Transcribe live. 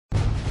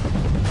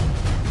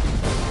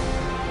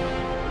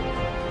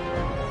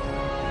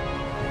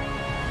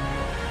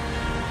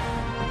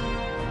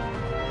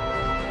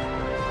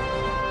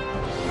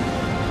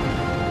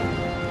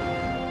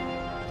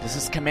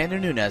Commander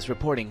Nunez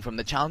reporting from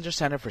the Challenger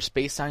Center for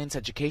Space Science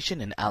Education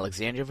in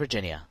Alexandria,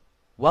 Virginia.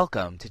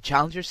 Welcome to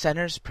Challenger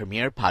Center's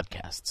premier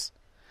podcasts.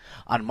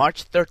 On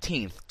March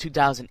 13,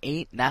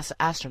 2008, NASA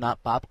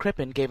astronaut Bob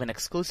Crippen gave an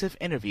exclusive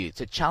interview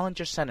to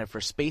Challenger Center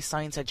for Space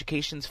Science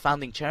Education's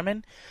founding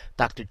chairman,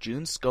 Dr.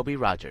 June Scobee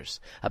Rodgers,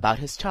 about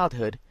his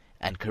childhood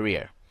and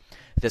career.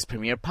 This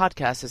premier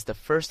podcast is the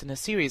first in a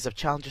series of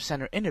Challenger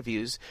Center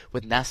interviews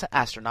with NASA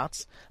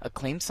astronauts,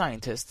 acclaimed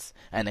scientists,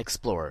 and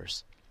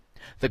explorers.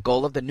 The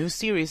goal of the new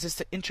series is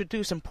to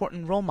introduce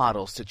important role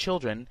models to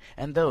children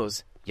and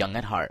those young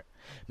at heart.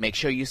 Make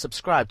sure you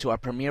subscribe to our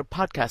premier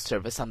podcast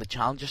service on the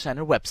Challenger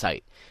Center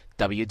website,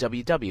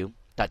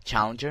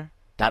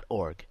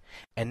 www.challenger.org.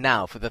 And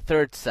now for the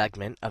third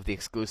segment of the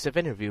exclusive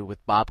interview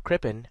with Bob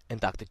Crippen and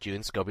Dr.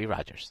 June Scobee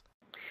Rodgers.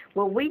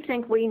 Well, we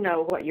think we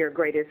know what your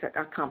greatest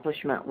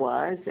accomplishment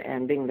was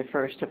in being the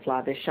first to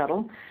fly the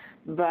shuttle.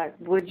 But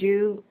would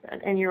you,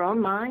 in your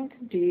own mind,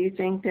 do you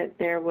think that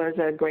there was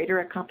a greater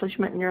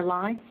accomplishment in your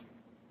life?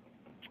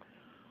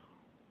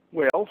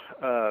 Well,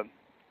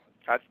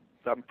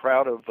 I'm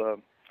proud of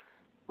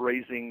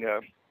raising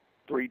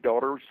three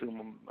daughters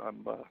whom I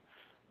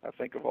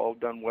think have all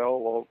done well.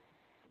 All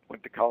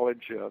went to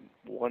college.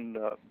 One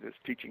is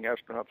teaching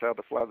astronauts how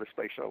to fly the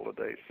space shuttle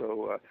today.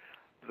 So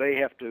they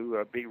have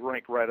to be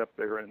ranked right up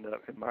there in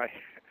my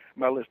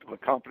list of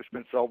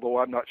accomplishments. Although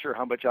I'm not sure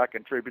how much I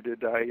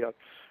contributed, I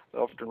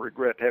often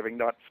regret having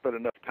not spent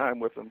enough time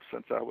with them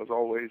since I was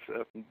always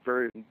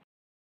very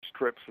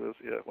trips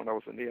when I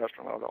was in the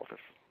astronaut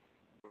office.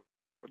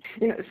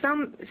 You know,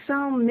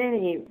 so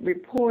many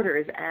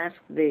reporters ask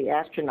the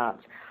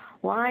astronauts,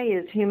 why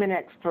is human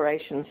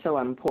exploration so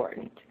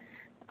important?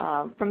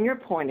 From your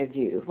point of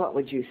view, what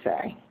would you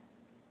say?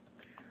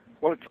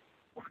 Well, it's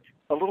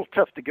a little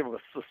tough to give a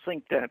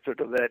succinct answer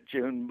to that,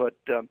 June, but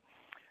the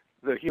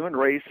human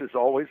race is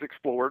always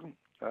explored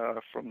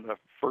from the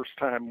first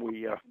time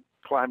we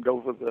climbed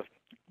over the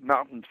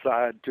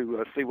mountainside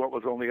to see what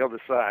was on the other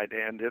side,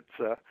 and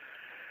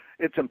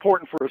it's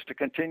important for us to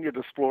continue to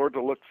explore,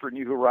 to look for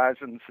new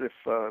horizons if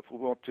we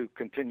want to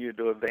continue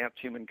to advance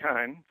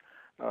humankind,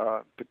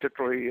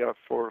 particularly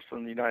for us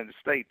in the United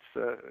States.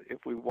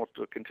 If we want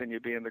to continue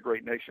being the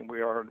great nation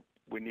we are,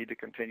 we need to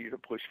continue to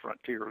push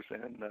frontiers,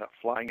 and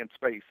flying in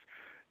space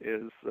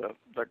is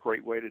a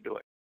great way to do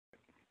it.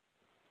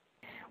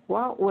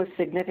 What was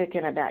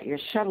significant about your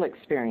shuttle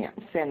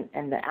experience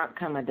and the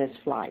outcome of this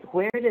flight?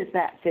 Where does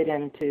that fit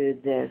into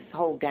this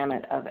whole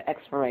gamut of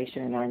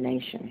exploration in our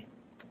nation?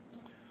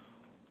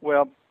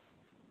 Well,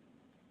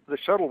 the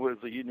shuttle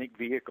was a unique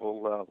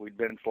vehicle. We'd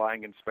been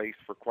flying in space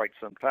for quite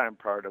some time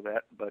prior to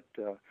that, but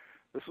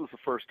this was the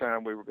first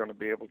time we were going to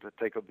be able to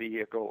take a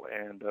vehicle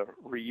and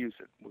reuse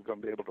it. We're going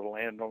to be able to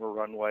land on a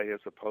runway as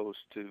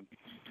opposed to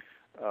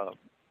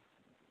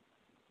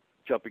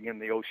jumping in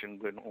the ocean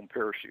on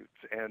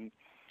parachutes. And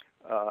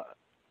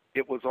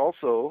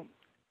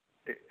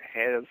it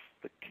has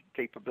the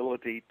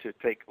capability to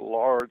take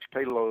large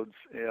payloads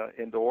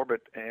into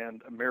orbit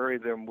and marry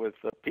them with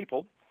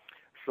people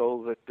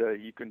so that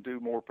you can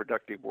do more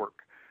productive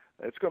work.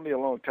 It's going to be a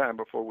long time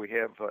before we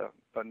have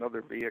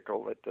another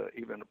vehicle that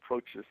even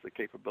approaches the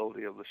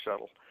capability of the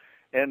shuttle.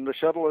 And the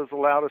shuttle has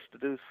allowed us to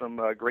do some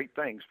great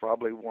things.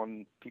 Probably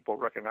one people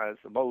recognize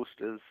the most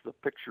is the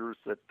pictures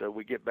that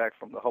we get back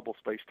from the Hubble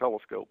Space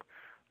Telescope.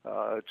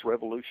 It's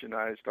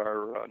revolutionized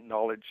our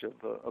knowledge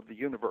of the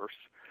universe.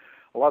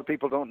 A lot of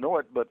people don't know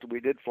it, but we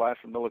did fly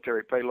some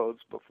military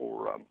payloads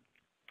before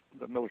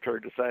the military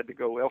decided to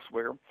go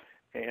elsewhere.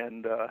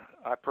 And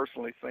I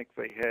personally think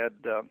they had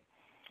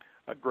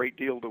a great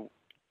deal to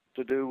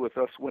do with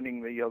us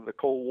winning the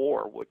Cold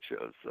War, which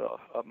is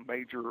a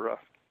major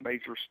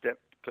step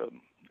to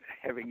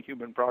having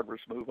human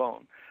progress move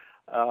on.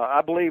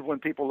 I believe when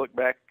people look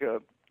back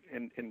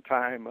in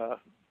time,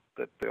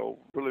 that they'll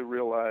really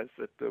realize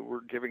that we're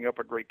giving up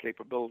a great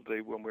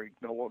capability when we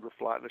no longer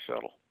fly the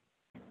shuttle.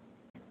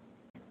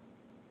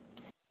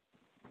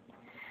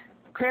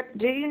 Cripp,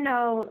 do you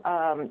know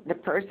the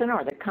person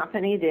or the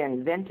company that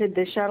invented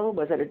the shuttle?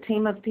 Was it a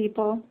team of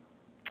people?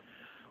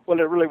 Well,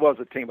 it really was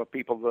a team of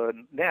people. The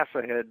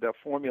NASA had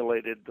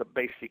formulated the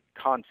basic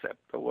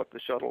concept of what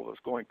the shuttle was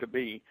going to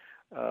be,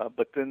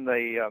 but then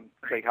they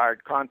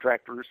hired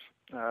contractors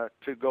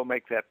to go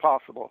make that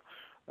possible.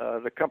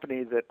 The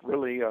company that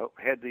really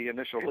had the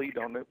initial lead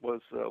on it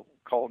was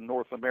called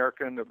North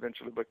American,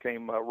 eventually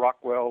became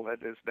Rockwell,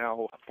 that is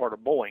now part of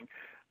Boeing.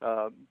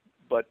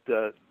 But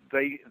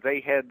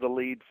they had the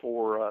lead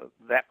for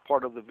that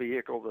part of the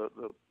vehicle, the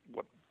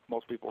what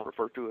most people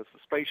refer to as the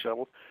space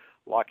shuttle.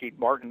 Lockheed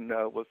Martin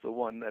was the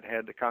one that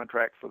had the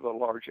contract for the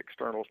large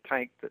external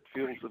tank that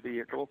fuels the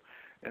vehicle,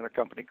 and a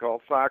company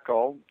called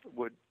Thiokol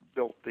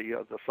built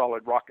the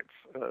solid rockets.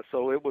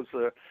 So it was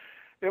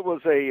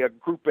a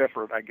group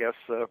effort, I guess,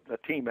 a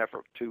team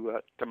effort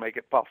to make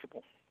it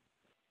possible.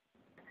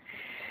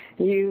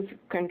 You've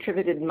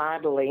contributed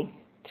mightily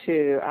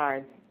to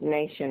our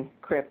nation,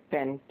 Cripp,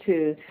 and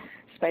to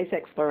space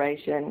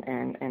exploration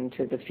and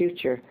to the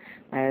future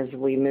as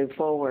we move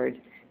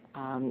forward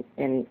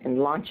in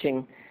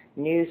launching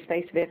new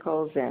space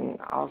vehicles and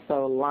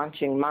also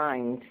launching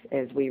minds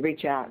as we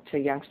reach out to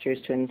youngsters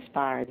to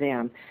inspire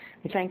them.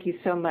 And thank you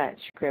so much,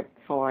 Cripp,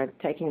 for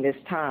taking this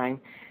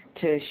time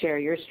to share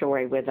your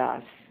story with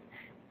us.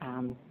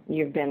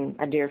 You've been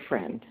a dear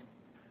friend.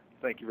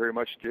 Thank you very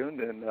much, June,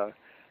 and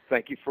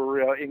thank you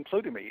for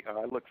including me.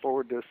 I look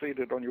forward to seeing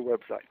it on your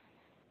website.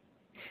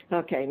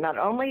 Okay, not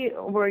only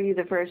were you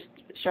the first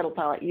shuttle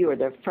pilot, you were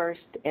the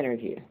first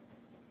interview.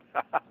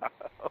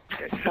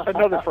 Okay,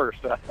 another first.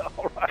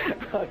 All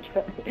right.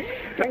 Okay.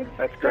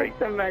 That's great. Thanks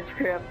so much,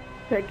 Cripp.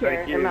 Take care.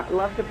 Thank you. And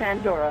love to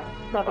Pandora.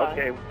 Bye-bye.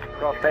 Okay,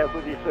 cross paths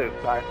with you soon.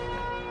 Bye.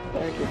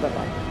 Thank you.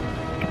 Bye-bye.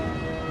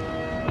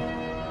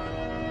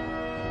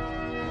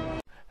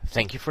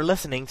 Thank you for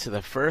listening to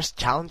the first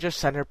Challenger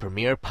Center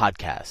Premier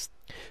Podcast.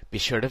 Be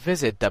sure to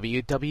visit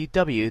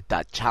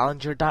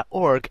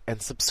www.challenger.org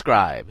and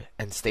subscribe,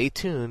 and stay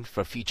tuned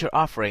for future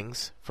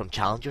offerings from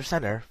Challenger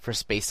Center for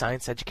Space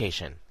Science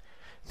Education.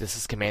 This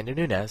is Commander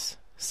Nunez,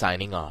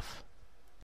 signing off.